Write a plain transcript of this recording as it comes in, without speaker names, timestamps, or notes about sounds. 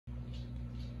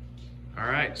All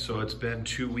right, so it's been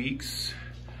 2 weeks.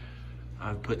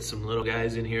 I've put some little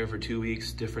guys in here for 2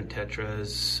 weeks, different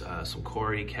tetras, some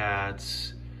Cory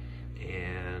cats,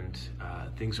 and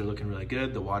things are looking really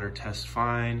good. The water tests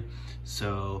fine.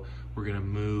 So we're gonna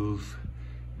move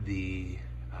the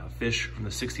fish from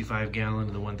the 65 gallon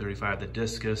to the 135, the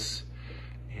Discus,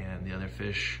 and the other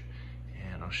fish,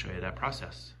 and I'll show you that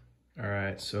process. All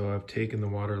right, so I've taken the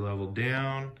water level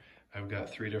down. I've got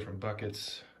 3 different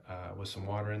buckets with some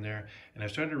water in there, and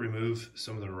I've started to remove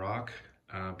some of the rock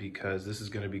because this is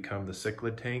going to become the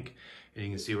cichlid tank, and you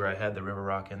can see where I had the river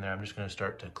rock in there. I'm just going to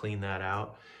start to clean that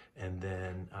out, and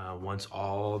then once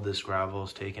all this gravel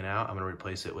is taken out, I'm going to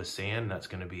replace it with sand. That's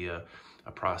going to be a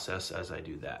process as I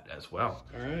do that as well.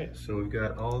 All right, so we've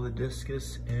got all the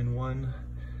Discus in one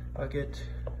bucket,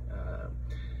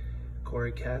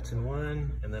 Cory cats in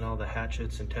one, and then all the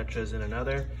hatchets and tetras in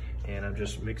another. And I'm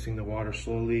just mixing the water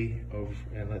slowly over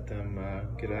and let them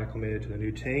get acclimated to the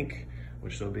new tank,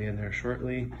 which they'll be in there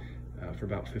shortly for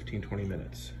about 15-20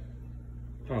 minutes.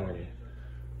 All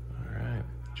right,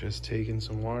 just taking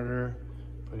some water,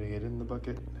 putting it in the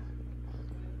bucket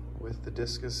with the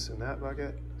Discus in that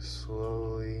bucket.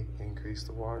 Slowly increase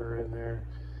the water in there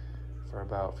for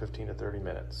about 15 to 30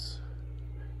 minutes.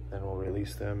 Then we'll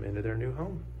release them into their new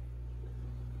home.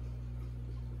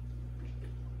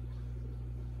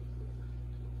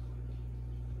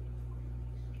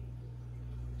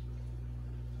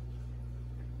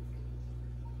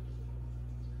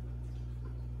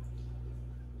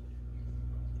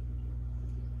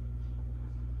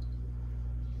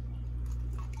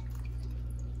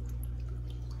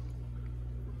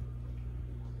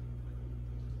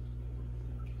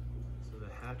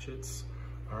 Hatchets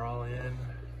are all in,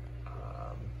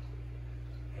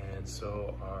 and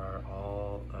so are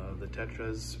all of the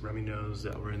tetras, rummy nose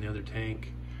that were in the other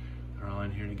tank, are all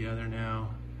in here together now,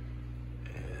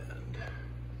 and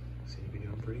seem to be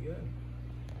doing pretty good.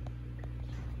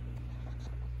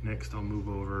 Next, I'll move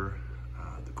over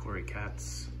the Cory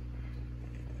cats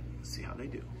and see how they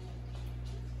do.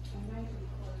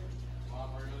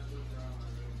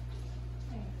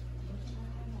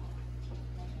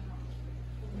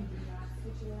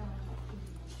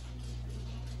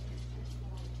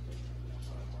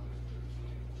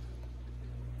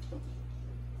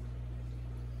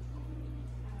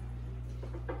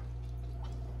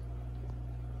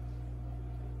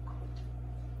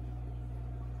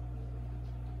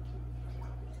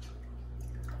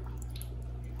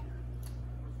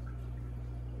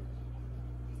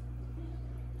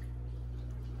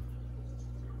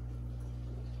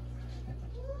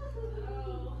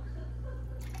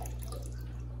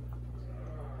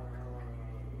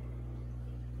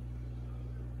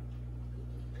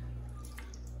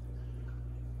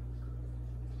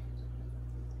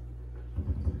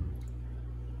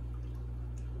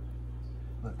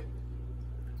 Look.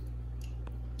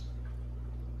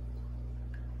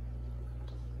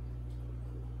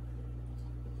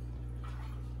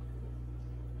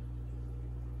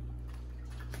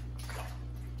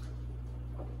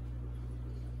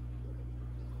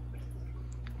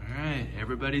 All right,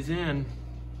 everybody's in.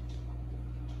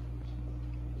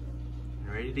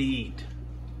 Ready to eat.